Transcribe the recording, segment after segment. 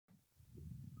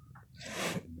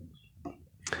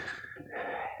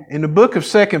In the book of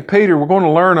 2 Peter, we're going to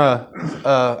learn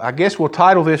I guess we'll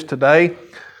title this today,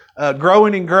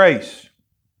 Growing in Grace.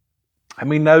 I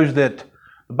mean, knows that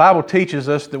the Bible teaches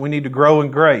us that we need to grow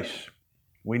in grace.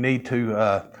 We need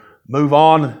to move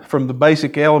on from the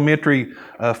basic elementary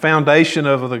foundation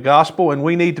of the gospel, and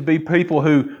we need to be people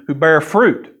who bear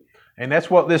fruit. And that's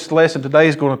what this lesson today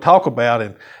is going to talk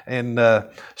about.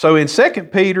 So in 2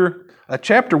 Peter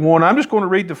chapter 1, I'm just going to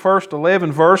read the first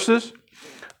 11 verses.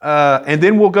 And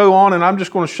then we'll go on, and I'm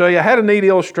just going to show you. I had a neat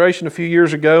illustration a few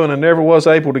years ago, and I never was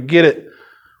able to get it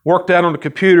worked out on the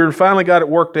computer, and finally got it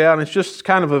worked out. And it's just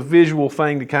kind of a visual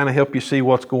thing to kind of help you see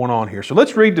what's going on here. So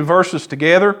let's read the verses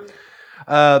together.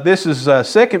 This is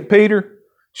 2 Peter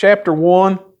chapter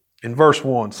 1 and verse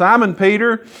 1. Simon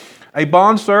Peter, a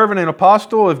bondservant and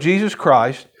apostle of Jesus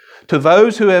Christ, to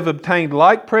those who have obtained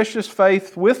like precious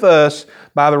faith with us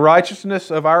by the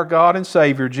righteousness of our God and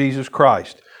Savior, Jesus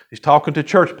Christ. He's talking to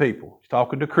church people. He's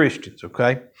talking to Christians,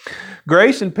 okay?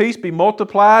 Grace and peace be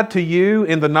multiplied to you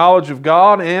in the knowledge of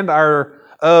God and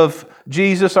of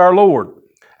Jesus our Lord,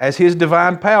 as His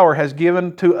divine power has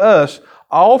given to us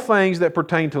all things that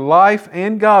pertain to life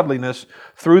and godliness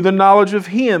through the knowledge of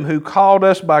Him who called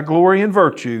us by glory and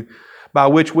virtue, by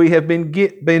which we have been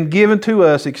given to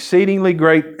us exceedingly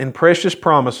great and precious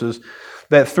promises,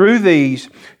 that through these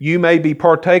you may be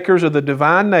partakers of the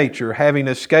divine nature, having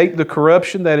escaped the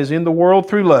corruption that is in the world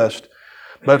through lust,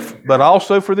 but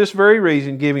also for this very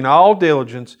reason, giving all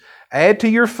diligence, add to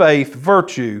your faith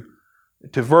virtue,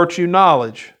 to virtue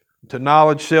knowledge, to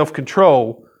knowledge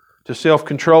self-control, to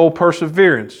self-control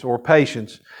perseverance or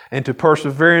patience, and to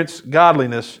perseverance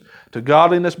godliness, to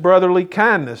godliness brotherly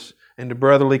kindness, and to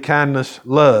brotherly kindness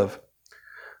love.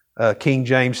 King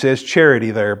James says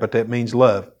charity there, but that means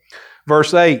love.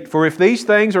 Verse 8, for if these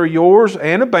things are yours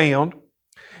and abound,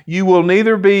 you will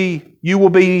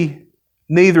be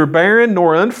neither barren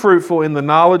nor unfruitful in the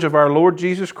knowledge of our Lord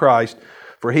Jesus Christ.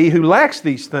 For he who lacks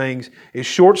these things is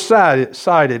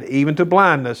short-sighted even to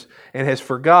blindness, and has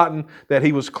forgotten that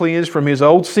he was cleansed from his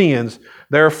old sins.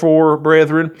 Therefore,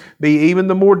 brethren, be even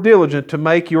the more diligent to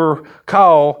make your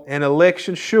call and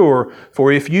election sure.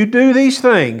 For if you do these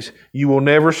things, you will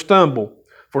never stumble.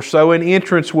 For so an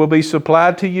entrance will be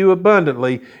supplied to you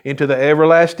abundantly into the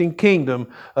everlasting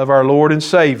kingdom of our Lord and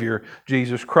Savior,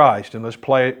 Jesus Christ. And let's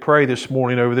pray this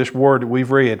morning over this word that we've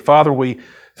read. Father, we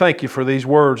thank you for these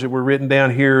words that were written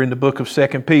down here in the book of 2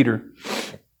 Peter.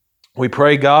 We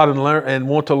pray, God, and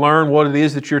want to learn what it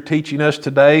is that you're teaching us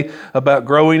today about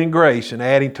growing in grace and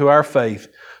adding to our faith.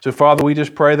 So, Father, we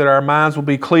just pray that our minds will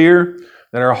be clear,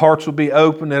 that our hearts will be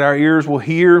open, that our ears will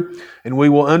hear, and we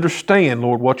will understand,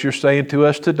 Lord, what you're saying to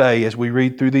us today as we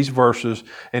read through these verses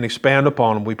and expound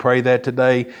upon them. We pray that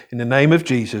today in the name of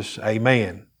Jesus.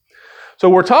 Amen. So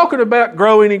we're talking about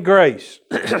growing in grace.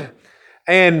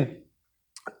 And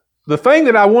the thing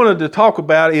that I wanted to talk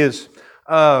about is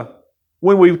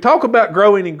when we talk about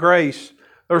growing in grace,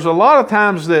 there's a lot of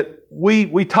times that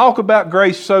we talk about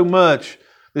grace so much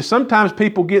that sometimes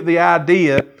people get the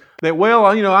idea that, well,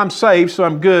 I'm saved, so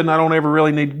I'm good, and I don't ever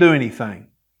really need to do anything.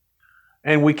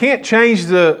 And we can't change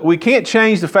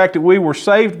the fact that we were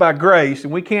saved by grace,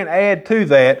 and we can't add to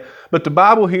that. But the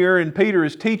Bible here, and Peter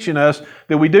is teaching us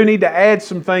that we do need to add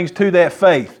some things to that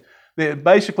faith. That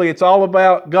basically, it's all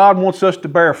about God wants us to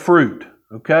bear fruit.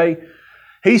 Okay,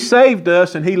 He saved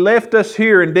us, and He left us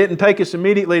here and didn't take us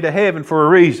immediately to heaven for a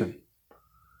reason.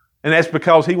 And that's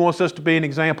because He wants us to be an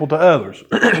example to others.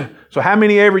 So how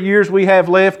many every years we have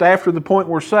left after the point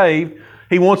we're saved,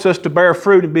 He wants us to bear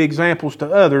fruit and be examples to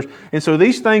others. And so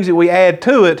these things that we add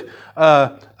to it,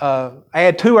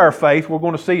 add to our faith, we're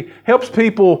going to see, helps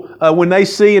people when they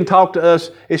see and talk to us,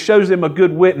 it shows them a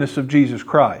good witness of Jesus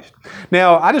Christ.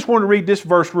 Now, I just want to read this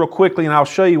verse real quickly, and I'll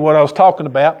show you what I was talking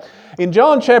about. In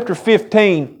John chapter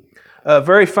 15, a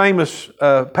very famous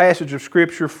passage of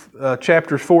Scripture,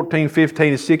 chapters 14, 15,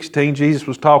 and 16. Jesus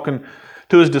was talking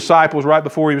to His disciples right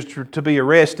before He was to be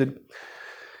arrested.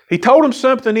 He told them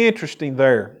something interesting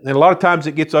there, and a lot of times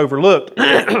it gets overlooked.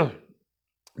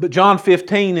 But John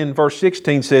 15 and verse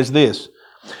 16 says this,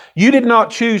 you did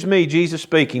not choose me, Jesus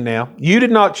speaking now, you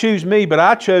did not choose me, but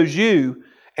I chose you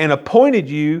and appointed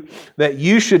you that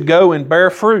you should go and bear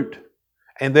fruit,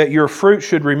 and that your fruit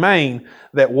should remain,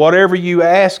 that whatever you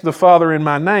ask the Father in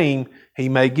my name, He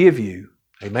may give you.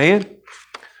 Amen?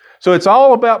 So it's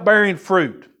all about bearing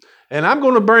fruit. And I'm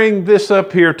going to bring this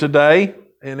up here today,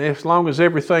 and as long as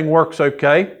everything works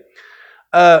okay.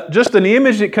 Just an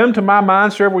image that came to my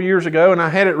mind several years ago, and I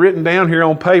had it written down here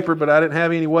on paper, but I didn't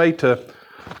have any way to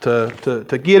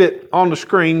get it on the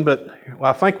screen, but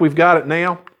I think we've got it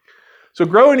now. So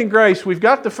growing in grace, we've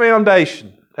got the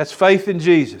foundation. That's faith in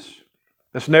Jesus.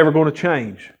 That's never going to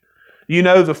change. You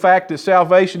know the fact that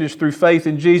salvation is through faith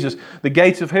in Jesus. The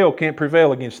gates of hell can't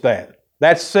prevail against that.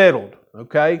 That's settled,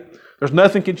 okay? There's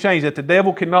nothing can change that. The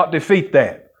devil cannot defeat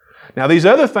that. Now, these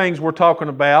other things we're talking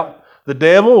about, the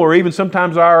devil or even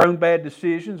sometimes our own bad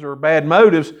decisions or bad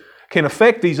motives can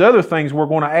affect these other things we're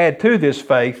going to add to this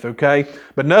faith, okay?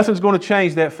 But nothing's going to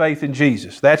change that faith in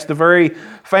Jesus. That's the very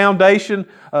foundation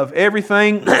of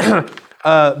everything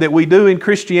that we do in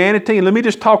Christianity. And let me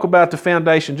just talk about the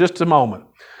foundation just a moment.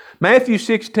 Matthew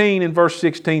 16 and verse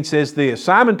 16 says this,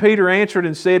 Simon Peter answered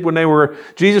and said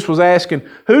Jesus was asking,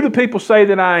 who do people say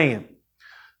that I am?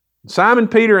 Simon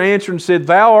Peter answered and said,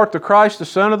 Thou art the Christ, the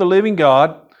Son of the living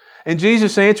God. And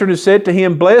Jesus answered and said to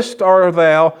him, Blessed art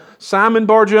thou, Simon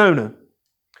Bar-Jonah,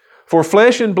 for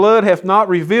flesh and blood hath not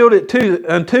revealed it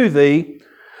unto thee,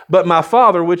 but my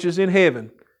Father which is in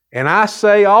heaven. And I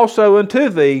say also unto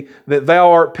thee that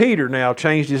thou art Peter, now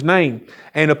changed his name.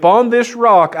 And upon this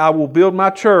rock I will build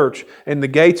my church, and the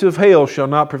gates of hell shall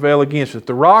not prevail against it.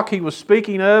 The rock he was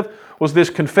speaking of was this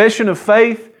confession of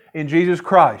faith in Jesus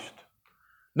Christ.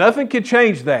 Nothing can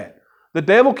change that. The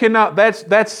devil cannot,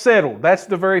 that's settled. That's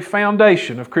the very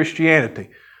foundation of Christianity.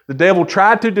 The devil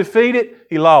tried to defeat it,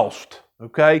 he lost.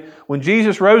 Okay? When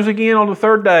Jesus rose again on the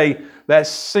third day, that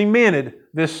cemented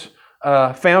this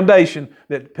foundation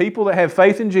that people that have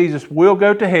faith in Jesus will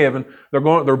go to heaven. They're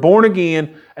born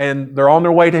again and they're on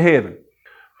their way to heaven.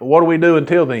 But what do we do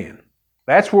until then?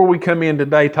 That's where we come in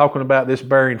today talking about this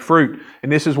bearing fruit.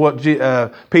 And this is what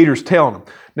Peter's telling them.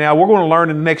 Now, we're going to learn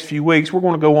in the next few weeks. We're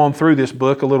going to go on through this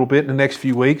book a little bit in the next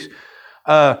few weeks.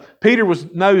 Peter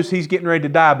knows he's getting ready to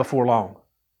die before long.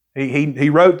 He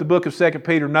wrote the book of 2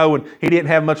 Peter knowing he didn't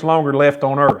have much longer left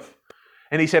on earth.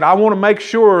 And he said, I want to make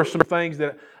sure some things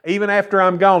that even after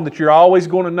I'm gone, that you're always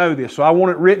going to know this. So I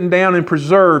want it written down and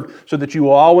preserved so that you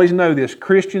will always know this.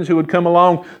 Christians who would come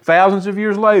along thousands of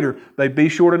years later, they'd be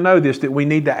sure to know this, that we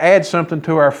need to add something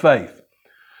to our faith.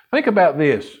 Think about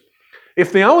this.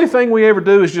 If the only thing we ever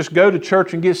do is just go to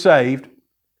church and get saved,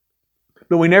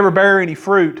 but we never bear any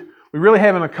fruit, we really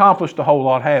haven't accomplished a whole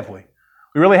lot, have we?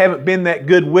 We really haven't been that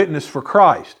good witness for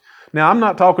Christ. Now, I'm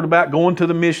not talking about going to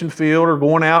the mission field or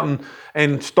going out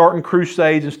and starting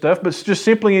crusades and stuff, but it's just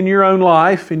simply in your own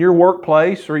life, in your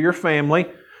workplace or your family,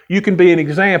 you can be an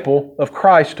example of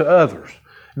Christ to others.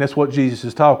 And that's what Jesus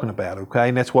is talking about, okay?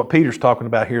 And that's what Peter's talking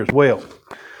about here as well.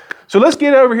 So let's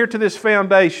get over here to this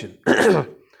foundation.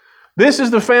 This is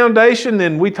the foundation,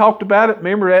 and we talked about it,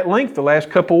 remember, at length the last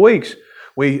couple of weeks.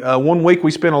 One week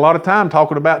we spent a lot of time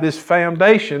talking about this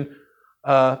foundation,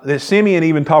 that Simeon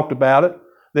even talked about it,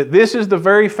 that this is the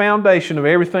very foundation of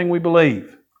everything we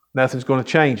believe. Nothing's going to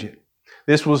change it.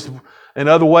 This was,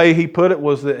 another way he put it,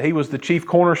 was that he was the chief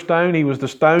cornerstone. He was the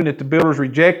stone that the builders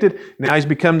rejected. Now he's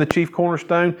become the chief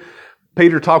cornerstone.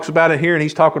 Peter talks about it here, and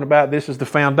he's talking about this as the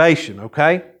foundation,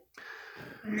 okay?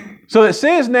 So it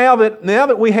says now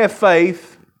that we have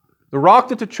faith, the rock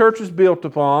that the church is built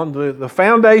upon, the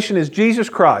foundation is Jesus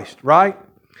Christ, right?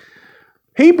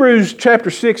 Hebrews chapter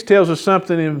 6 tells us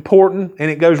something important, and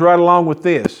it goes right along with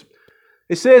this.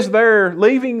 It says there,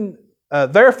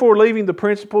 therefore leaving the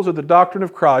principles of the doctrine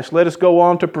of Christ, let us go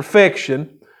on to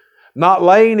perfection, not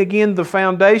laying again the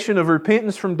foundation of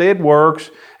repentance from dead works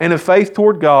and of faith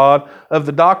toward God, of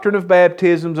the doctrine of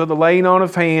baptisms, of the laying on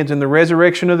of hands and the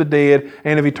resurrection of the dead,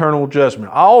 and of eternal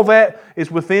judgment. All that is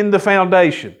within the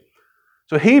foundation.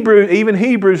 So even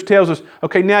Hebrews tells us,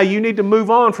 okay, now you need to move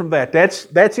on from that.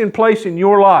 That's in place in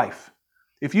your life.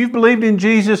 If you've believed in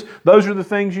Jesus, those are the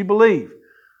things you believe.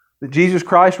 That Jesus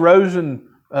Christ rose and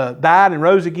died and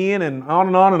rose again and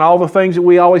on, and all the things that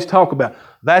we always talk about.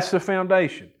 That's the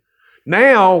foundation.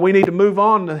 Now we need to move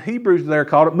on, the Hebrews there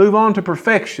called it, move on to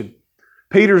perfection.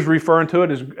 Peter's referring to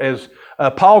it as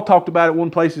Paul talked about it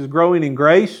one place as growing in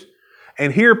grace.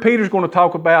 And here Peter's going to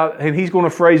talk about, and he's going to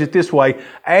phrase it this way,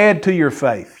 add to your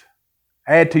faith.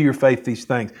 Add to your faith these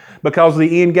things. Because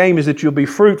the end game is that you'll be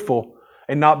fruitful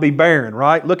and not be barren,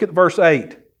 right? Look at verse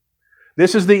 8.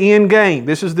 This is the end game.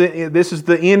 This is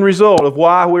the end result of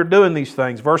why we're doing these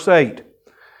things. Verse 8.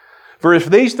 For if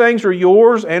these things are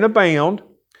yours and abound,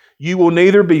 you will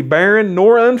neither be barren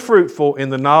nor unfruitful in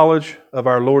the knowledge of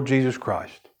our Lord Jesus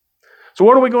Christ. So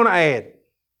what are we going to add?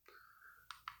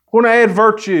 We're going to add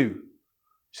virtue.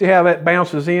 See how that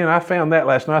bounces in? I found that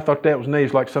last night. I thought that was neat.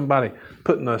 It's like somebody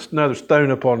putting another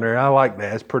stone up on there. I like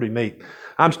that. It's pretty neat.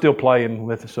 I'm still playing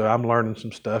with it, so I'm learning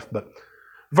some stuff. But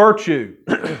virtue.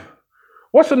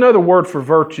 What's another word for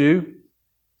virtue?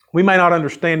 We may not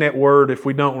understand that word if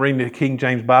we don't read the King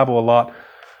James Bible a lot.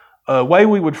 A way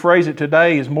we would phrase it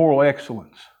today is moral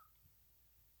excellence.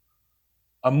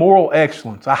 A moral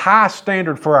excellence. A high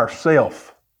standard for ourselves.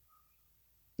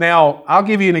 Now, I'll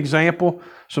give you an example.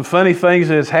 Some funny things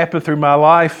that has happened through my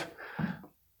life.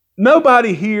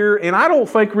 Nobody here, and I don't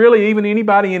think really even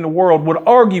anybody in the world would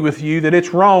argue with you that it's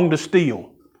wrong to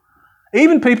steal.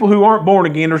 Even people who aren't born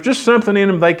again, there's just something in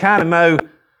them they kind of know,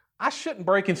 I shouldn't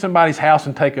break in somebody's house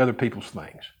and take other people's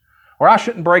things. Or I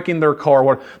shouldn't break in their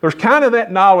car. There's kind of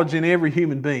that knowledge in every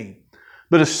human being.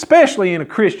 But especially in a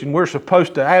Christian, we're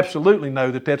supposed to absolutely know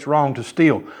that that's wrong to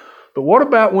steal. But what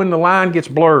about when the line gets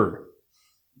blurred?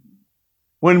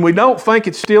 When we don't think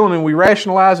it's stealing and we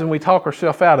rationalize and we talk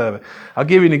ourselves out of it. I'll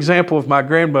give you an example of my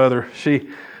grandmother.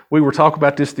 We were talking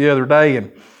about this the other day,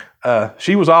 and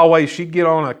she'd get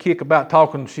on a kick about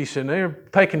talking. She said, they're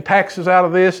taking taxes out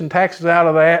of this and taxes out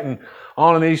of that and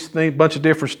on these things, bunch of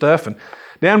different stuff. And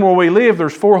down where we live,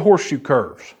 there's 4 horseshoe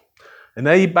curves. And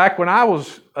back when I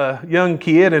was a young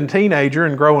kid and teenager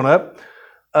and growing up,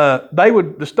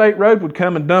 the state road would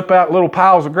come and dump out little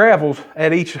piles of gravels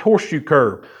at each horseshoe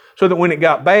curve, so that when it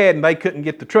got bad and they couldn't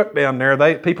get the truck down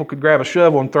there, people could grab a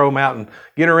shovel and throw them out and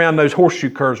get around those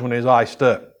horseshoe curves when they was iced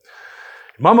up.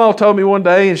 My mom told me one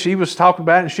day, and she was talking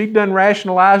about it, and she'd done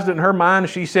rationalized it in her mind,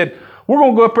 and she said, we're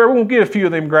going to go up there, we're going to get a few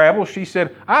of them gravels. She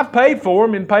said, I've paid for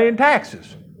them in paying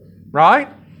taxes, right?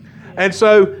 And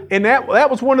so, and that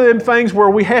was one of them things where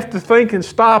we have to think and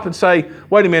stop and say,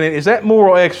 wait a minute, is that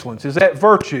moral excellence? Is that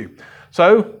virtue?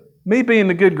 So, me being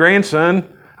the good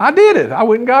grandson, I did it. I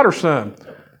went and got her some.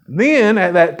 Then,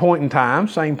 at that point in time,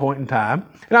 same point in time,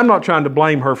 and I'm not trying to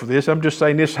blame her for this, I'm just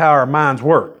saying this is how our minds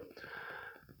work.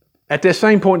 At that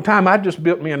same point in time, I just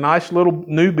built me a nice little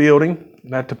new building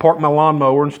to park my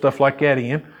lawnmower and stuff like that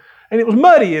in, and it was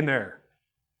muddy in there.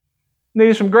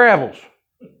 Needed some gravels.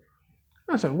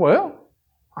 I said, well,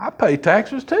 I pay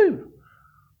taxes too.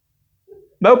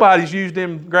 Nobody's used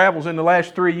them gravels in the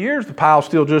last 3 years. The pile's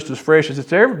still just as fresh as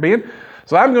it's ever been.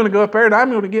 So I'm going to go up there and I'm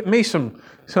going to get me some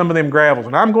of them gravels.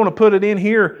 And I'm going to put it in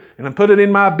here and I put it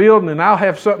in my building and I'll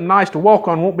have something nice to walk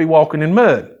on. Won't be walking in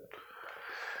mud.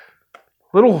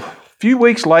 Few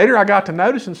weeks later, I got to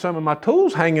noticing some of my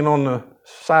tools hanging on the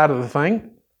side of the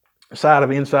thing,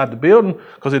 inside the building,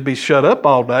 because it'd be shut up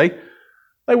all day.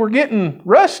 They were getting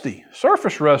rusty,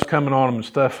 surface rust coming on them and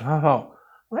stuff. And I thought,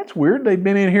 well, that's weird. They'd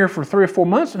been in here for 3 or 4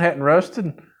 months and hadn't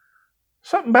rusted.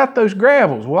 Something about those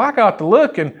gravels. Well, I got to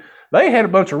look, and they had a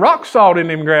bunch of rock salt in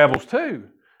them gravels too.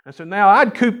 And so now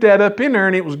I'd cooped that up in there,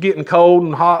 and it was getting cold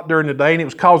and hot during the day, and it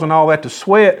was causing all that to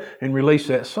sweat and release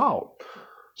that salt.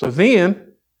 So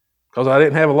then, because I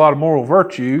didn't have a lot of moral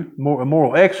virtue,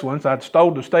 moral excellence, I'd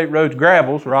stole the state road's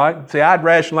gravels, right? See, I'd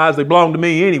rationalize they belonged to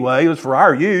me anyway. It was for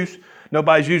our use.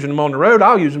 Nobody's using them on the road.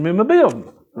 I'll use them in my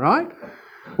building, right?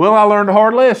 Well, I learned a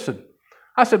hard lesson.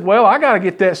 I said, well, I got to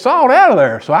get that salt out of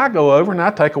there. So I go over and I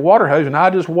take a water hose and I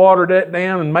just watered that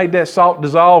down and made that salt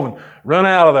dissolve and run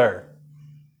out of there.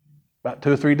 About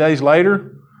 2 or 3 days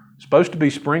later, it's supposed to be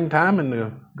springtime and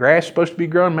the grass is supposed to be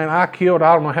growing. Man, I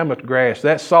don't know how much grass.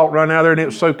 That salt run out of there and it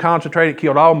was so concentrated, it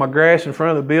killed all my grass in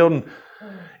front of the building.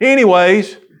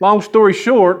 Anyways, long story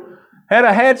short, had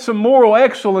I had some moral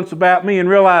excellence about me and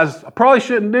realized I probably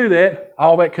shouldn't do that,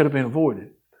 all that could have been avoided.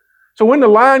 So when the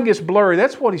line gets blurry,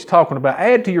 that's what he's talking about.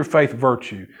 Add to your faith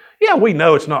virtue. Yeah, we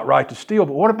know it's not right to steal,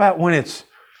 but what about when it's,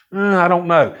 I don't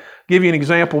know. Give you an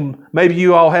example. Maybe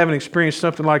you all haven't experienced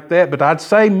something like that, but I'd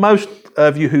say most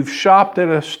of you who've shopped at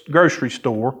a grocery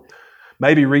store,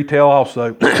 maybe retail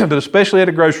also, but especially at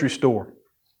a grocery store,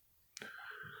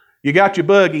 you got your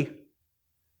buggy.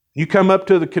 You come up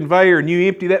to the conveyor and you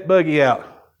empty that buggy out.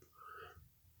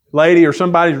 Lady or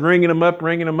somebody's ringing them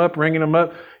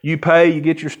up. You pay, you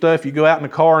get your stuff, you go out in the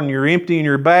car and you're emptying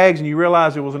your bags and you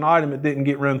realize it was an item that didn't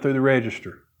get run through the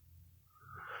register.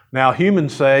 Now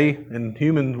humans say, and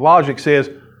human logic says,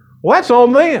 well, that's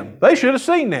on them. They should have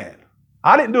seen that.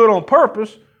 I didn't do it on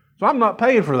purpose, so I'm not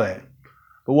paying for that.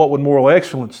 But what would moral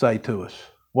excellence say to us?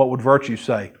 What would virtue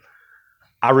say?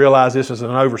 I realize this is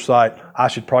an oversight. I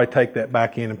should probably take that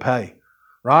back in and pay.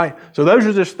 Right? So those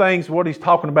are just things, what he's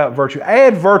talking about virtue.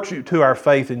 Add virtue to our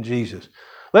faith in Jesus.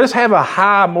 Let us have a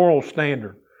high moral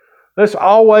standard. Let's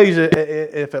always,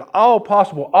 if at all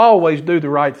possible, always do the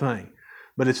right thing.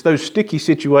 But it's those sticky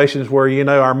situations where,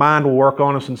 our mind will work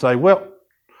on us and say, well,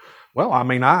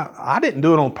 I didn't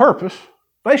do it on purpose.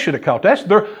 They should have caught.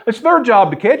 It's their job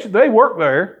to catch it. They work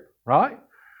there, right?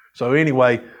 So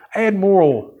anyway, add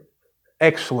moral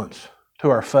excellence to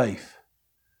our faith.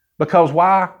 Because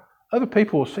why? Other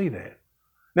people will see that.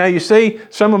 Now you see,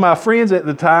 some of my friends at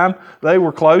the time, they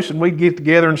were close and we'd get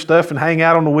together and stuff and hang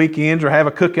out on the weekends or have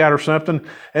a cookout or something,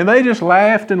 and they just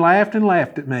laughed and laughed and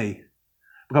laughed at me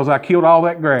because I killed all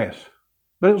that grass.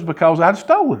 But it was because I'd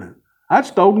stolen it. I'd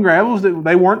stolen gravels that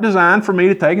they weren't designed for me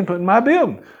to take and put in my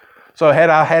building. So had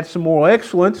I had some moral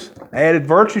excellence, added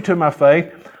virtue to my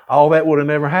faith, all that would have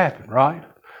never happened, right?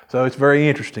 So it's very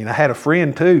interesting. I had a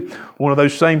friend too, one of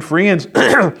those same friends.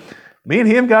 Me and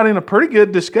him got in a pretty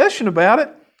good discussion about it.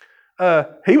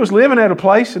 He was living at a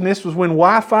place, and this was when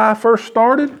Wi-Fi first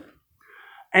started,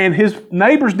 and his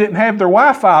neighbors didn't have their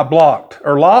Wi-Fi blocked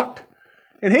or locked,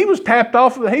 and he was tapped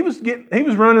off. He was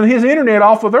running his internet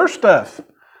off of their stuff,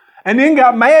 and then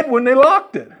got mad when they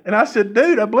locked it. And I said,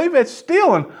 "Dude, I believe that's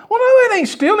stealing." "Well, no, it ain't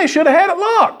stealing. They should have had it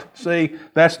locked." See,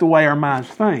 that's the way our minds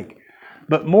think.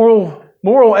 But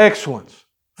moral excellence,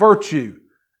 virtue,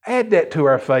 add that to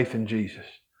our faith in Jesus.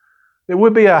 There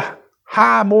would be a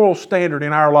high moral standard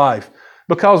in our life,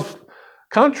 because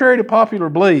contrary to popular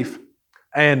belief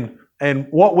and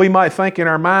what we might think in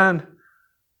our mind,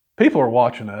 people are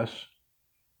watching us,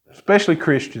 especially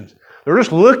Christians. They're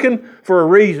just looking for a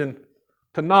reason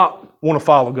to not want to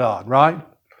follow God, right?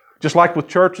 Just like with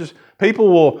churches, people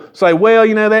will say, "Well,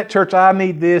 that church, I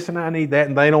need this and I need that,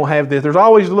 and they don't have this." There's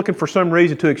always looking for some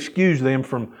reason to excuse them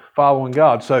from following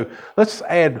God. So let's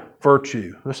add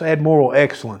virtue. Let's add moral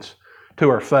excellence to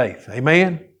our faith.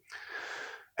 Amen?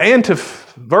 And to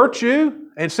virtue,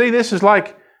 and see, this is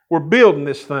like we're building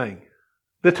this thing.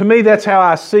 To me, that's how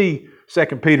I see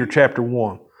 2 Peter chapter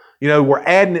 1. We're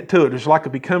adding it to it. It's like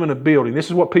becoming a building. This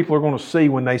is what people are going to see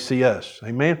when they see us.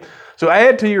 Amen? So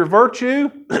add to your virtue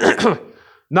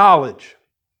knowledge.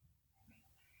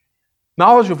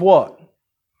 Knowledge of what?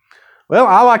 Well,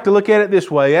 I like to look at it this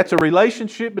way. That's a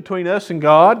relationship between us and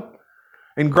God,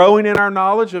 and growing in our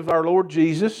knowledge of our Lord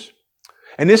Jesus.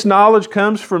 And this knowledge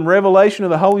comes from revelation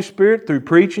of the Holy Spirit through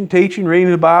preaching, teaching,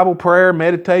 reading the Bible, prayer,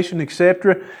 meditation,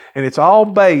 etc. And it's all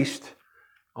based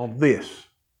on this.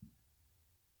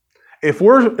 If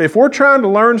we're trying to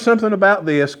learn something about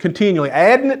this continually,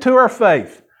 adding it to our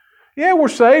faith, yeah, we're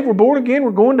saved, we're born again,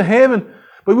 we're going to heaven,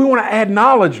 but we want to add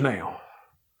knowledge now.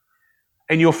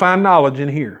 And you'll find knowledge in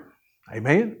here.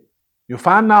 Amen? You'll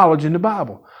find knowledge in the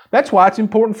Bible. That's why it's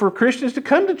important for Christians to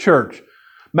come to church.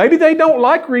 Maybe they don't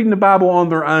like reading the Bible on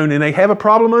their own and they have a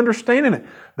problem understanding it.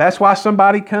 That's why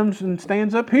somebody comes and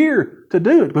stands up here to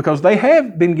do it, because they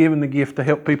have been given the gift to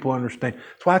help people understand.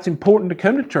 That's why it's important to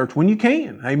come to church when you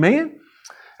can. Amen?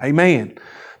 Amen.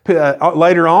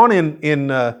 Later on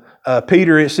in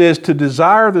Peter, it says to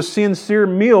desire the sincere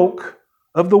milk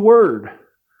of the Word,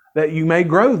 that you may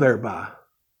grow thereby.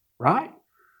 Right?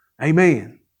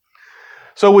 Amen.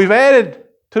 So we've added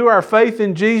to our faith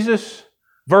in Jesus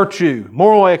virtue,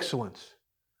 moral excellence.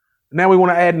 Now we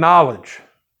want to add knowledge.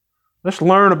 Let's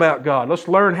learn about God. Let's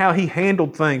learn how He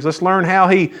handled things. Let's learn how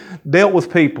He dealt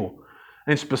with people.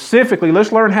 And specifically,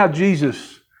 let's learn how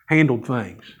Jesus handled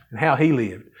things and how He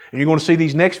lived. And you're going to see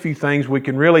these next few things. We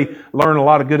can really learn a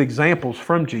lot of good examples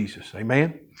from Jesus.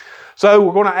 Amen? So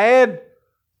we're going to add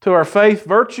to our faith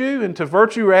virtue, and to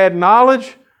virtue add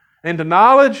knowledge, and to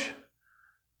knowledge,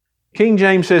 King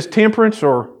James says temperance,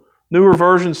 or newer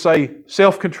versions say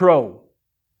self-control.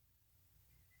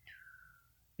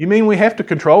 You mean we have to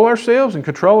control ourselves and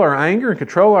control our anger and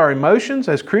control our emotions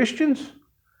as Christians?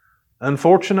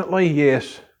 Unfortunately,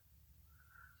 yes.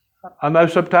 I know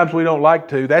sometimes we don't like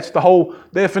to. That's the whole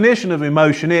definition of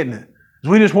emotion, isn't it?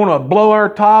 We just want to blow our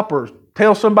top or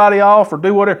tell somebody off or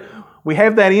do whatever. We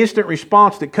have that instant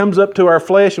response that comes up to our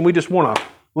flesh, and we just want to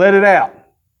let it out.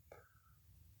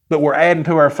 But we're adding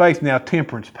to our faith now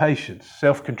temperance, patience,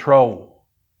 self-control.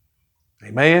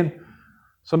 Amen?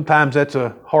 Sometimes that's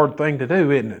a hard thing to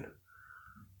do, isn't it?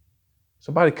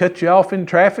 Somebody cuts you off in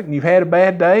traffic and you've had a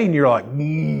bad day and you're like,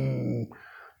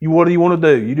 what do you want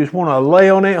to do? You just want to lay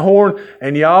on that horn,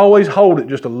 and you always hold it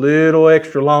just a little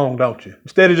extra long, don't you?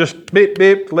 Instead of just bip,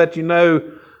 bip to let you know,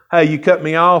 hey, you cut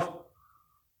me off.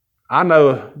 I know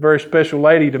a very special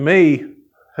lady to me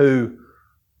who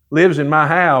lives in my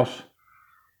house,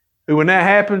 who when that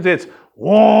happens, it's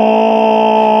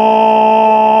whoa.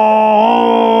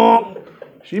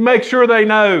 She makes sure they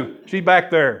know she's back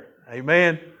there.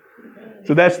 Amen.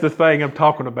 So that's the thing I'm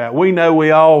talking about. We know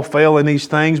we all fail in these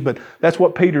things, but that's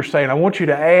what Peter's saying. I want you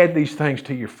to add these things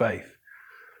to your faith,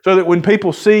 so that when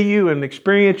people see you and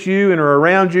experience you and are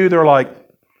around you, they're like,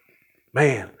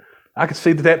 man, I can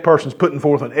see that person's putting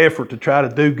forth an effort to try to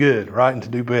do good, right, and to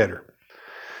do better.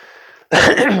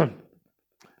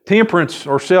 Temperance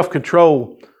or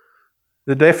self-control,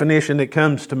 the definition that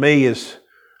comes to me is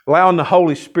allowing the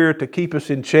Holy Spirit to keep us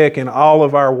in check in all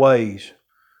of our ways.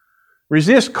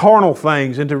 Resist carnal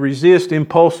things and to resist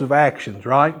impulsive actions,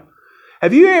 right?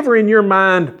 Have you ever in your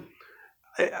mind,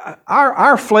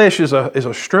 our flesh is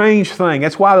a strange thing.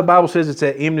 That's why the Bible says it's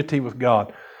at enmity with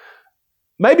God.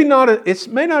 maybe not, it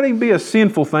may not even be a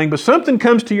sinful thing, but something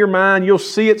comes to your mind, you'll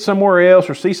see it somewhere else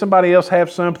or see somebody else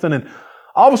have something, and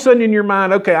all of a sudden in your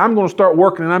mind, okay, I'm going to start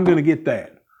working and I'm going to get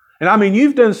that. And I mean,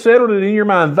 you've done settled it in your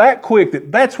mind that quick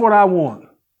that that's what I want.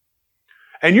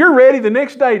 And you're ready the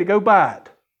next day to go buy it.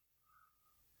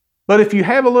 But if you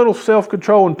have a little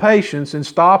self-control and patience and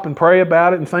stop and pray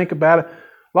about it and think about it,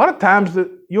 a lot of times that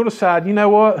you'll decide, you know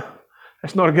what,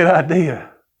 that's not a good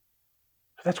idea.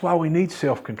 That's why we need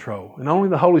self-control. And only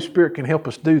the Holy Spirit can help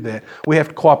us do that. We have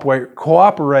to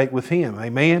cooperate with Him.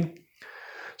 Amen?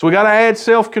 So we got to add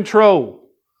self-control.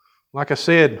 Like I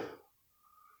said,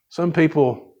 some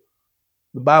people,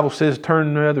 the Bible says,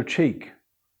 turn the other cheek.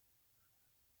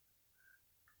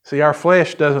 See, our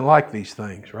flesh doesn't like these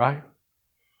things, right?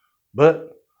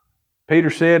 But Peter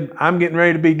said, I'm getting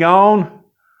ready to be gone,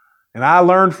 and I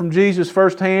learned from Jesus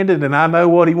firsthand, and I know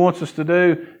what He wants us to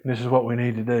do, and this is what we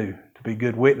need to do, to be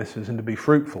good witnesses and to be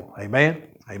fruitful. Amen?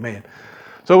 Amen.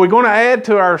 So we're going to add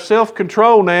to our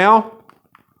self-control now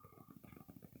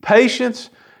patience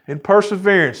and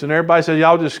perseverance. And everybody says,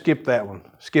 y'all just skip that one.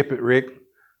 Skip it, Rick.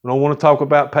 We don't want to talk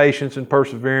about patience and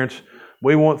perseverance.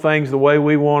 We want things the way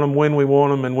we want them, when we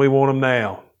want them, and we want them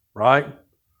now. Right?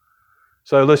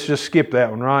 So let's just skip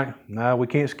that one, right? No, we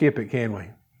can't skip it, can we?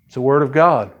 It's the Word of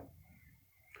God.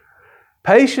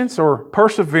 Patience or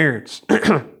perseverance.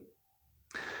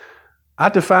 I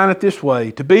define it this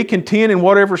way: to be content in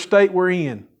whatever state we're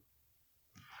in.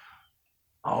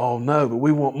 Oh no, but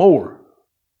we want more.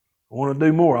 I want to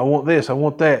do more. I want this. I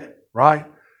want that. Right?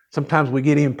 Sometimes we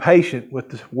get impatient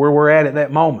with where we're at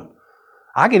that moment.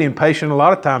 I get impatient a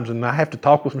lot of times, and I have to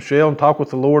talk with Michelle and talk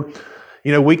with the Lord.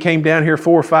 You know, we came down here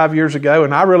 4 or 5 years ago,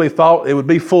 and I really thought it would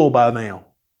be full by now.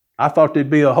 I thought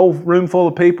there'd be a whole room full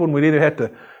of people, and we'd either have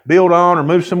to build on or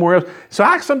move somewhere else. So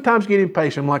I sometimes get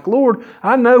impatient. I'm like, Lord,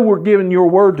 I know we're giving your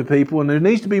word to people, and there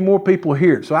needs to be more people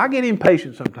here. So I get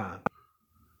impatient sometimes.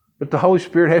 But the Holy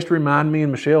Spirit has to remind me,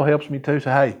 and Michelle helps me too,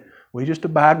 say, hey, we just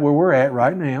abide where we're at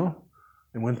right now.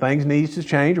 And when things need to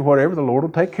change or whatever, the Lord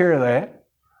will take care of that.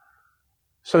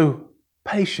 So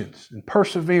patience and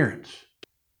perseverance.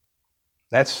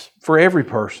 That's for every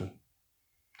person.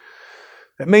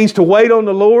 That means to wait on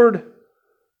the Lord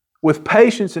with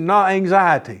patience and not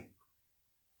anxiety.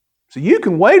 So you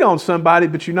can wait on somebody,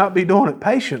 but you not be doing it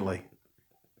patiently.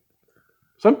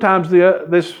 Sometimes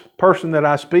this person that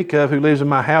I speak of who lives in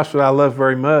my house that I love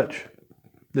very much,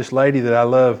 this lady that I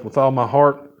love with all my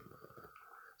heart,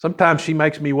 sometimes she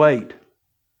makes me wait.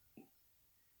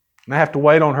 And I have to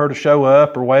wait on her to show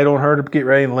up or wait on her to get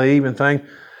ready and leave and things.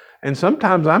 And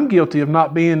sometimes I'm guilty of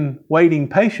not waiting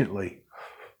patiently.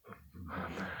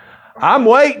 I'm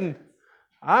waiting,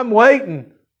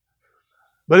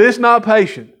 but it's not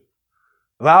patient.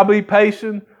 I'll be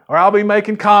patient, or I'll be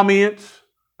making comments.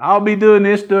 I'll be doing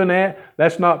this, doing that.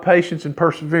 That's not patience and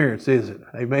perseverance, is it?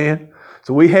 Amen?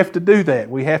 So we have to do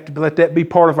that. We have to let that be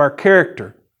part of our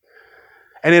character.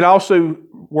 And it also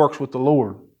works with the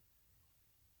Lord.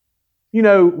 You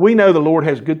know, we know the Lord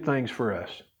has good things for us.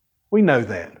 We know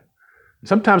that.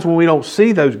 Sometimes when we don't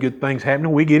see those good things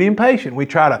happening, we get impatient. We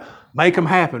try to make them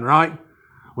happen, right?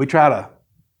 We try to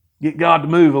get God to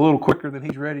move a little quicker than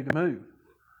He's ready to move.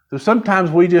 So sometimes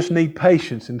we just need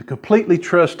patience and to completely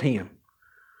trust Him.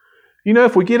 You know,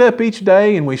 if we get up each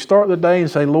day and we start the day and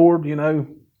say, Lord, you know,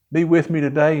 be with me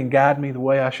today and guide me the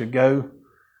way I should go.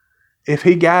 If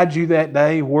He guides you that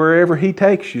day, wherever He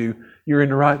takes you, you're in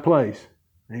the right place.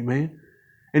 Amen.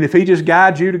 And if He just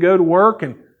guides you to go to work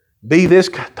and be this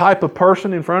type of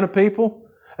person in front of people,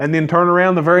 and then turn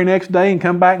around the very next day and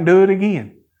come back and do it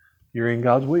again, you're in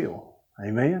God's will.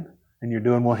 Amen? And you're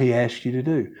doing what He asked you to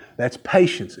do. That's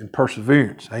patience and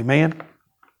perseverance. Amen?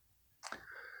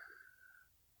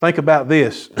 Think about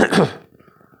this.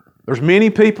 There's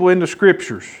many people in the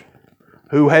Scriptures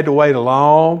who had to wait a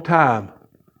long time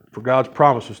for God's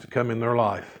promises to come in their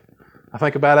life. I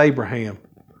think about Abraham.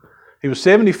 He was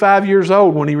 75 years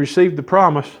old when he received the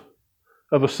promise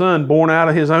of a son born out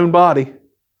of his own body.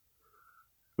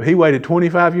 But he waited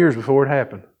 25 years before it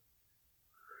happened.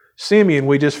 Simeon,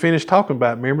 we just finished talking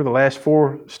about. Remember the last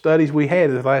 4 studies we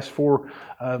had, the last 4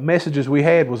 messages we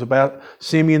had was about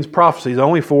Simeon's prophecies.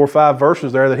 Only 4 or 5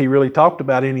 verses there that he really talked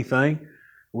about anything.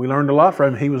 We learned a lot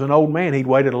from him. He was an old man. He'd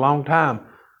waited a long time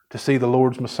to see the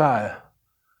Lord's Messiah.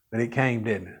 But it came,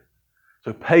 didn't it?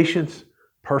 So patience,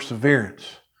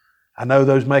 perseverance. I know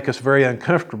those make us very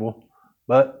uncomfortable,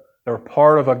 but they're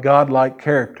part of a God-like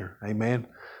character. Amen?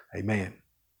 Amen.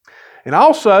 And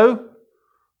also,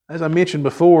 as I mentioned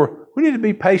before, we need to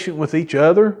be patient with each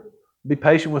other, be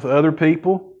patient with other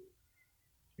people.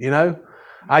 You know,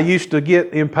 I used to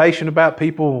get impatient about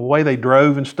people, the way they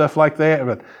drove and stuff like that,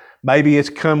 but Maybe it's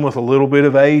come with a little bit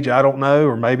of age, I don't know,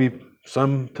 or maybe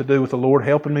some to do with the Lord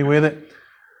helping me with it.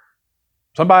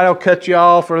 Somebody will cut you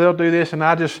off or they'll do this, and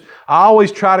I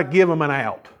always try to give them an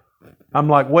out. I'm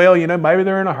like, well, maybe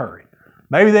they're in a hurry.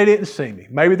 Maybe they didn't see me.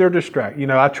 Maybe they're distracted.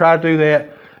 I try to do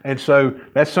that. And so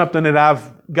that's something that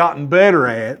I've gotten better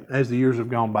at as the years have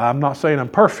gone by. I'm not saying I'm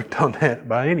perfect on that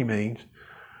by any means,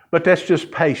 but that's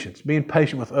just patience, being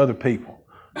patient with other people.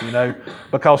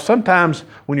 Because sometimes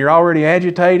when you're already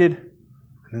agitated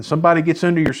and then somebody gets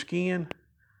under your skin,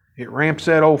 it ramps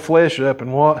that old flesh up,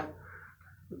 and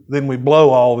then we blow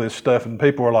all this stuff, and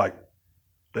people are like,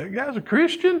 that guy's a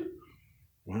Christian?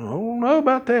 Well, I don't know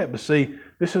about that. But see,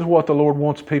 this is what the Lord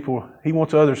wants people. He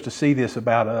wants others to see this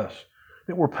about us,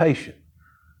 that we're patient,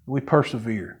 we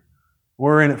persevere.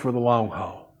 We're in it for the long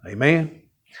haul. Amen?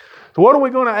 So what are we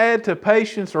going to add to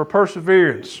patience or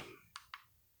perseverance?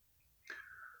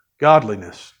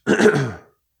 Godliness.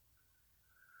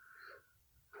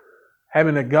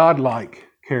 Having a godlike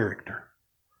character.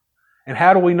 And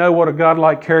how do we know what a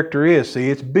godlike character is?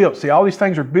 See, it's built. See, all these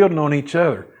things are building on each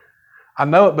other. I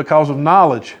know it because of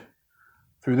knowledge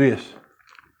through this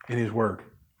in His Word.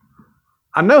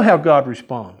 I know how God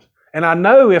responds. And I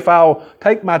know if I'll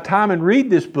take my time and read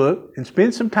this book and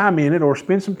spend some time in it, or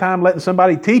spend some time letting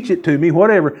somebody teach it to me,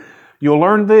 whatever, you'll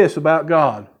learn this about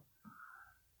God.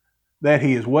 That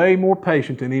He is way more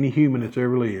patient than any human that's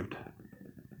ever lived.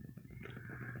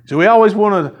 So we always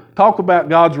want to talk about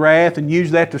God's wrath and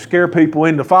use that to scare people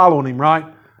into following Him, right?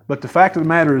 But the fact of the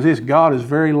matter is this: God is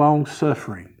very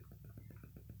long-suffering.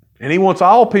 And He wants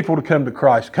all people to come to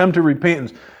Christ, come to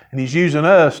repentance. And He's using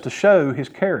us to show His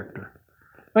character.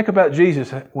 Think about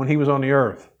Jesus when He was on the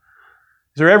earth.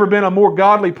 Has there ever been a more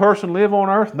godly person live on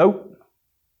earth? Nope.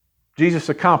 Jesus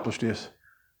accomplished this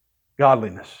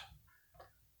godliness.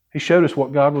 He showed us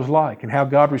what God was like and how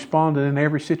God responded in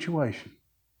every situation.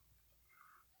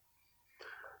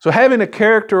 So having a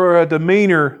character or a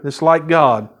demeanor that's like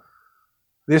God,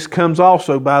 this comes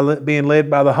also by being led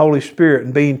by the Holy Spirit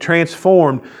and being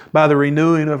transformed by the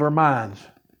renewing of our minds.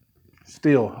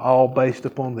 Still, all based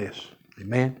upon this.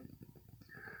 Amen?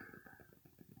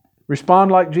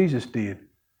 Respond like Jesus did.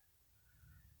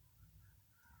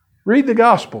 Read the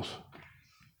Gospels.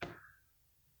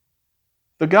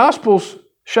 The Gospels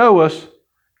show us,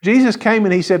 Jesus came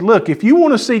and He said, look, if you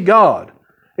want to see God,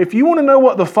 if you want to know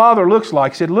what the Father looks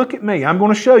like, He said, look at me. I'm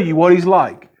going to show you what He's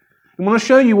like. I'm going to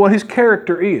show you what His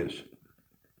character is.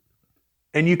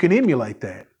 And you can emulate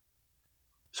that.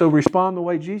 So respond the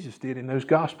way Jesus did in those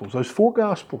Gospels, those 4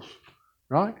 Gospels,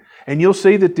 right? And you'll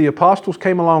see that the apostles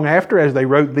came along after, as they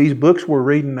wrote these books we're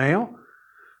reading now.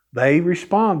 They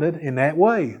responded in that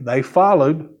way. They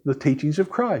followed the teachings of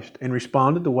Christ and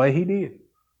responded the way He did.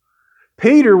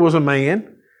 Peter was a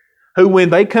man who, when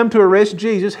they come to arrest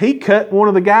Jesus, he cut one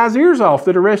of the guy's ears off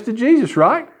that arrested Jesus,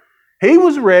 right? He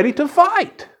was ready to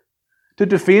fight, to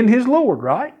defend his Lord,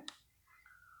 right?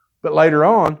 But later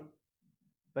on,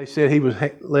 they said he was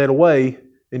led away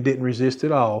and didn't resist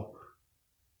at all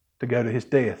to go to his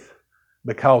death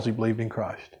because he believed in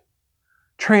Christ.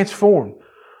 Transformed.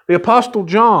 The Apostle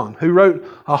John, who wrote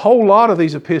a whole lot of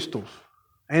these epistles,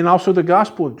 and also the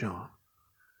Gospel of John.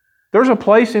 There's a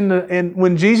place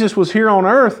when Jesus was here on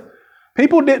earth,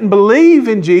 people didn't believe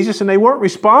in Jesus and they weren't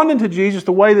responding to Jesus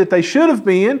the way that they should have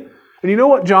been. And you know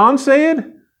what John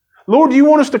said? Lord, do you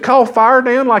want us to call fire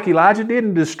down like Elijah did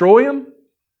and destroy them?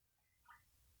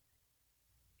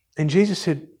 And Jesus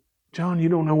said, John, you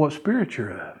don't know what spirit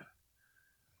you're of.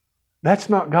 That's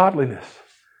not godliness.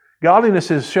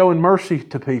 Godliness is showing mercy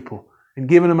to people and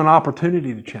giving them an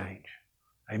opportunity to change.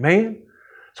 Amen?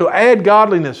 So add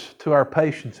godliness to our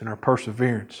patience and our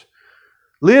perseverance.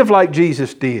 Live like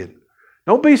Jesus did.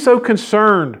 Don't be so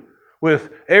concerned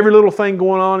with every little thing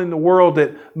going on in the world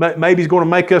that maybe is going to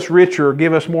make us richer or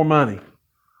give us more money. I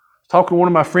was talking to one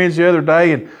of my friends the other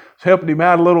day and was helping him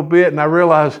out a little bit, and I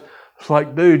realized, it's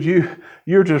like, dude,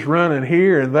 you're just running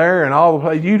here and there and all the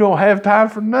place. You don't have time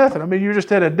for nothing. I mean, you're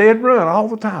just at a dead run all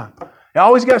the time. You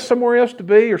always got somewhere else to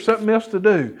be or something else to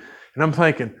do. And I'm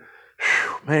thinking,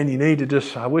 man,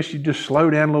 I wish you'd just slow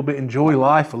down a little bit, enjoy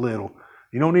life a little.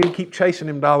 You don't need to keep chasing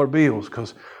them dollar bills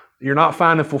because you're not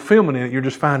finding fulfillment in it. You're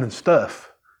just finding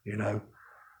stuff,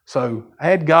 So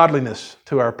add godliness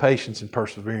to our patience and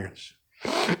perseverance.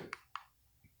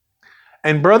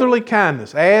 And brotherly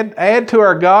kindness. Add to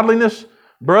our godliness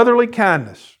brotherly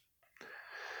kindness.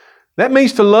 That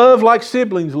means to love like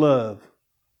siblings love.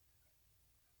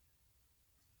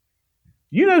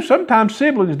 Sometimes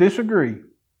siblings disagree.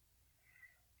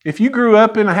 If you grew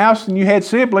up in a house and you had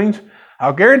siblings,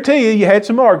 I'll guarantee you had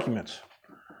some arguments.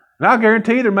 And I'll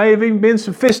guarantee you there may have even been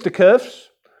some fisticuffs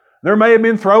There may have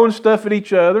been throwing stuff at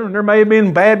each other, and there may have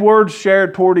been bad words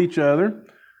shared toward each other.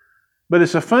 But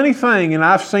it's a funny thing, and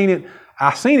I've seen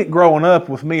it growing up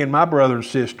with me and my brother and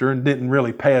sister, and didn't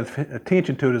really pay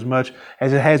attention to it as much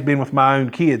as it has been with my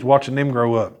own kids, watching them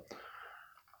grow up.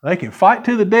 They can fight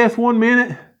to the death one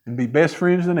minute and be best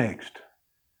friends the next.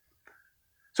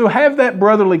 So have that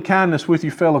brotherly kindness with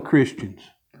your fellow Christians.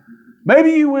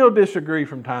 Maybe you will disagree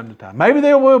from time to time. Maybe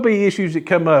there will be issues that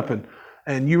come up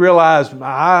and you realize,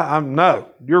 no,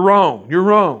 you're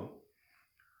wrong.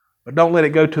 But don't let it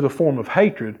go to the form of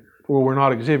hatred where we're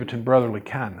not exhibiting brotherly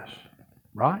kindness.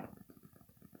 Right?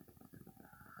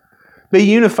 Be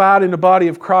unified in the body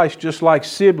of Christ just like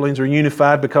siblings are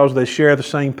unified because they share the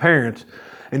same parents,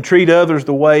 and treat others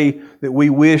the way that we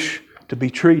wish to be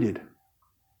treated.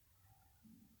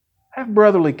 Have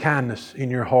brotherly kindness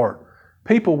in your heart.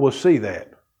 People will see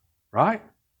that, right?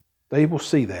 They will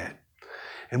see that.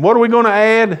 And what are we going to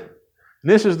add? And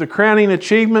this is the crowning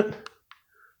achievement,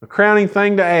 the crowning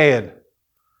thing to add.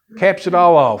 Caps it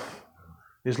all off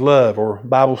is love, or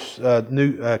Bible's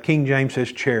King James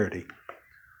says charity.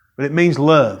 But it means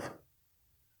love.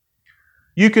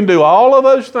 You can do all of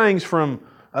those things from,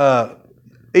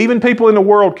 even people in the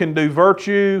world can do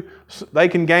virtue, they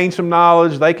can gain some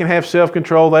knowledge, they can have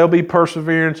self-control, they'll be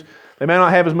perseverance. They may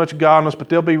not have as much godliness, but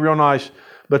they'll be real nice.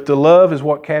 But the love is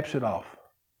what caps it off.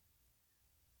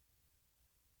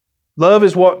 Love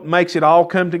is what makes it all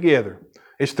come together.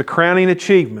 It's the crowning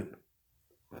achievement.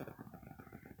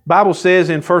 The Bible says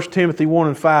in 1 Timothy 1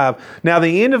 and 5, "Now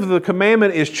the end of the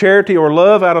commandment is charity or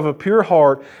love out of a pure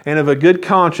heart and of a good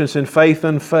conscience and faith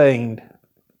unfeigned."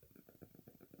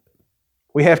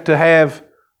 We have to have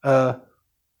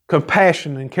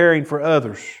compassion and caring for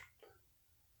others.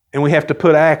 And we have to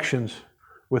put actions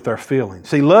with our feelings.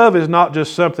 See, love is not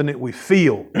just something that we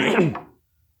feel.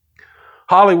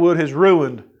 Hollywood has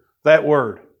ruined that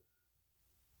word.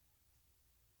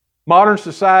 Modern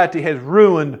society has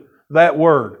ruined that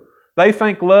word. They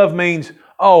think love means,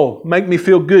 make me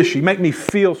feel gushy, make me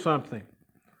feel something.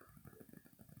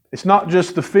 It's not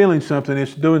just the feeling something,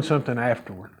 it's doing something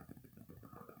afterward.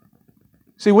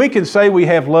 See, we can say we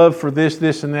have love for this,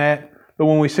 this, and that, but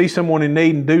when we see someone in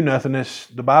need and do nothing,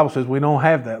 the Bible says we don't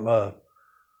have that love.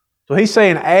 So he's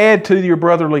saying add to your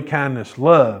brotherly kindness,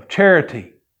 love,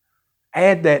 charity.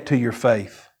 Add that to your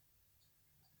faith.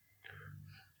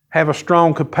 Have a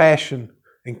strong compassion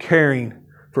and caring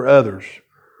for others.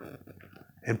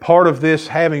 And part of this,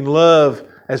 having love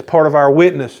as part of our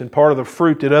witness and part of the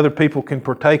fruit that other people can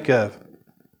partake of.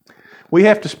 We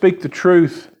have to speak the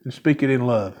truth and speak it in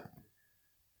love.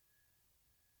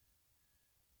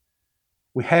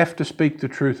 We have to speak the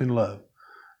truth in love.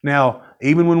 Now,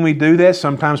 even when we do that,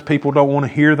 sometimes people don't want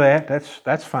to hear that.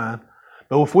 That's fine.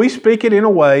 But if we speak it in a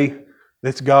way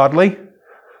that's godly,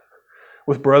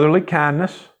 with brotherly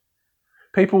kindness,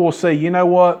 people will say, you know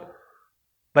what?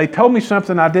 They told me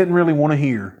something I didn't really want to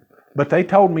hear, but they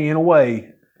told me in a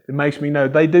way that makes me know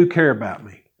they do care about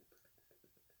me.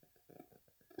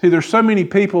 See, there's so many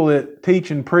people that teach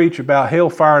and preach about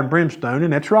hellfire and brimstone,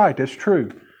 and that's right, that's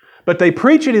true. But they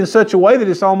preach it in such a way that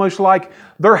it's almost like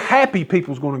they're happy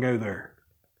people's going to go there.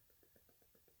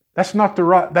 That's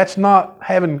not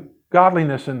having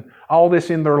godliness and all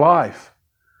this in their life.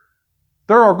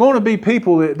 There are going to be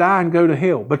people that die and go to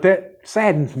hell, but that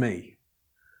saddens me.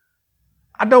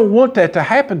 I don't want that to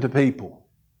happen to people.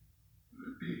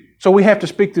 So we have to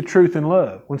speak the truth in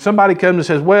love. When somebody comes and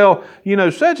says, well,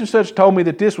 such and such told me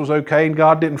that this was okay and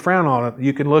God didn't frown on it,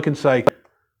 you can look and say,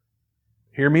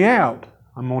 hear me out.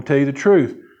 I'm going to tell you the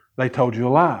truth. They told you a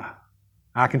lie.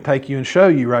 I can take you and show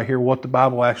you right here what the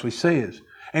Bible actually says.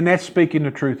 And that's speaking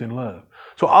the truth in love.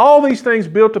 So all these things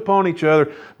built upon each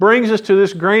other brings us to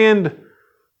this grand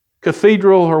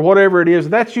cathedral or whatever it is.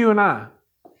 That's you and I.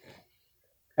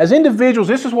 As individuals,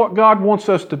 this is what God wants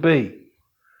us to be.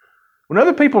 When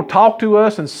other people talk to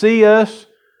us and see us,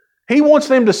 He wants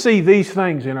them to see these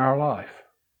things in our life.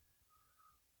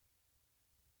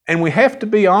 And we have to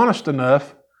be honest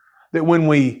enough that when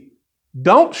we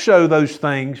don't show those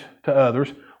things to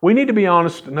others, we need to be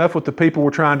honest enough with the people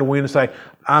we're trying to win and say,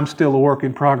 I'm still a work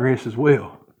in progress as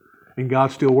well. And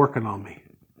God's still working on me.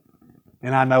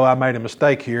 And I know I made a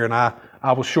mistake here and I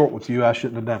was short with you. I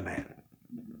shouldn't have done that.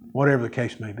 Whatever the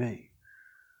case may be.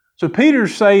 So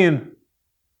Peter's saying,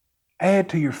 add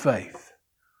to your faith.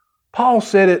 Paul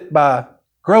said it by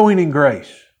growing in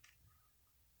grace.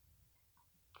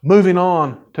 Moving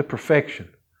on to perfection.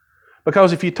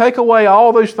 Because if you take away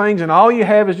all those things and all you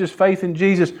have is just faith in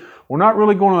Jesus, we're not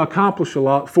really going to accomplish a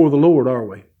lot for the Lord, are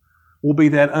we? We'll be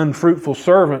that unfruitful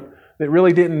servant that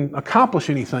really didn't accomplish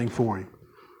anything for Him.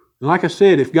 And like I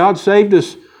said, if God saved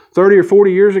us 30 or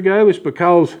 40 years ago, it's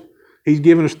because He's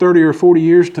given us 30 or 40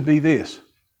 years to be this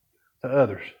to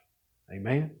others.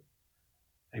 Amen?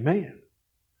 Amen.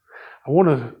 I want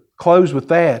to close with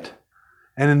that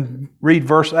and then read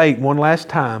verse 8 one last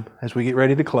time as we get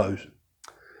ready to close.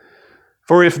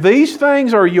 For if these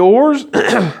things are yours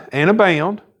and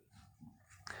abound,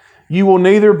 you will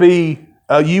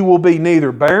be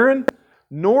neither barren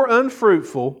nor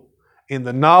unfruitful in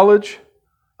the knowledge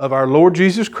of our Lord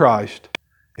Jesus Christ.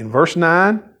 In verse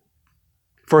 9,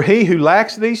 for he who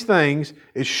lacks these things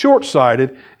is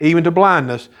short-sighted even to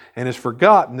blindness, and has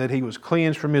forgotten that he was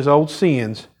cleansed from his old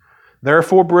sins.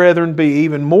 Therefore, brethren, be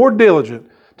even more diligent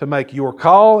to make your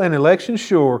call and election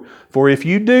sure, for if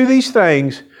you do these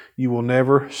things, you will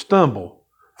never stumble.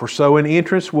 For so an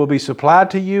entrance will be supplied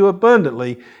to you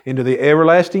abundantly into the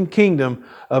everlasting kingdom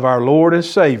of our Lord and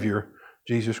Savior,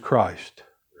 Jesus Christ.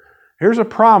 Here's a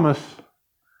promise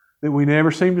that we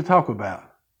never seem to talk about,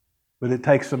 but it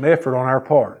takes some effort on our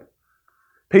part.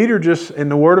 Peter just, in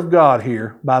the Word of God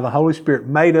here, by the Holy Spirit,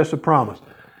 made us a promise.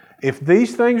 If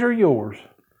these things are yours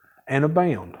and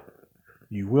abound,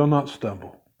 you will not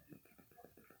stumble.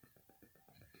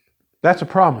 That's a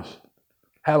promise.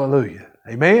 Hallelujah.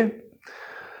 Amen?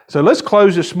 So let's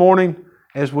close this morning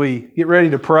as we get ready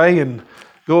to pray and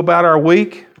go about our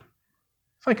week.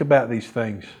 Think about these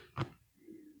things.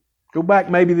 Go back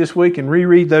maybe this week and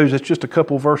reread those. It's just a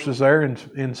couple verses there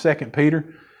in 2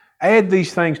 Peter. Add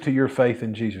these things to your faith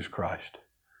in Jesus Christ.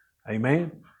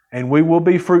 Amen? And we will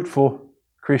be fruitful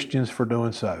Christians for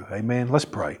doing so. Amen? Let's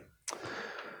pray.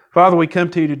 Father, we come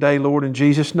to you today, Lord, in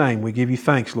Jesus' name. We give you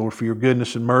thanks, Lord, for your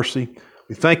goodness and mercy.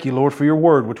 We thank you, Lord, for your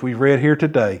word, which we've read here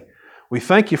today. We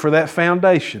thank you for that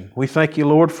foundation. We thank you,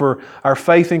 Lord, for our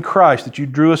faith in Christ, that you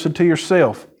drew us into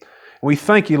yourself. We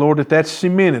thank you, Lord, that that's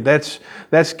cemented.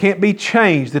 That can't be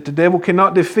changed, that the devil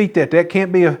cannot defeat that. That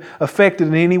can't be affected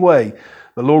in any way.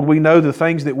 But Lord, we know the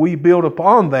things that we build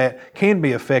upon that can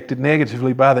be affected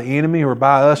negatively by the enemy or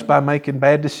by us by making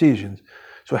bad decisions.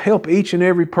 So help each and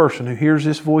every person who hears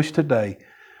this voice today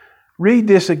read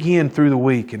this again through the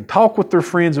week and talk with their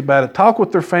friends about it, talk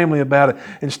with their family about it,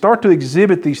 and start to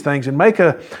exhibit these things and make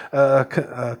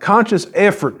a conscious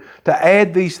effort to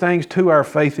add these things to our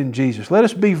faith in Jesus. Let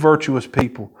us be virtuous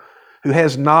people who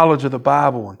has knowledge of the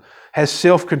Bible and has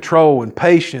self-control and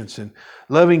patience and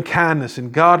loving kindness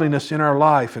and godliness in our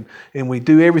life. And we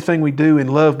do everything we do in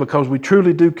love because we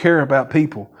truly do care about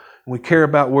people. And we care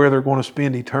about where they're going to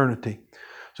spend eternity.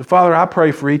 So, Father, I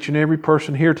pray for each and every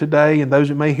person here today and those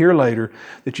that may hear later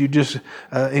that you just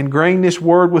ingrain this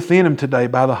word within them today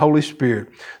by the Holy Spirit.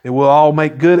 That we'll all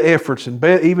make good efforts and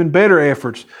even better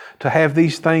efforts to have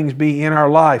these things be in our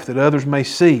life that others may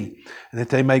see and that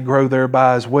they may grow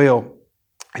thereby as well.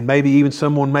 And maybe even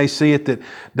someone may see it that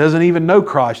doesn't even know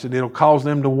Christ, and it'll cause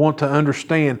them to want to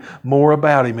understand more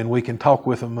about Him, and we can talk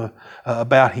with them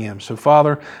about Him. So,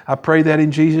 Father, I pray that in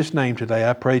Jesus' name today.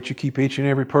 I pray that you keep each and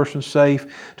every person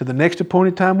safe to the next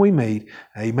appointed time we meet.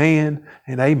 Amen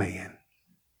and amen.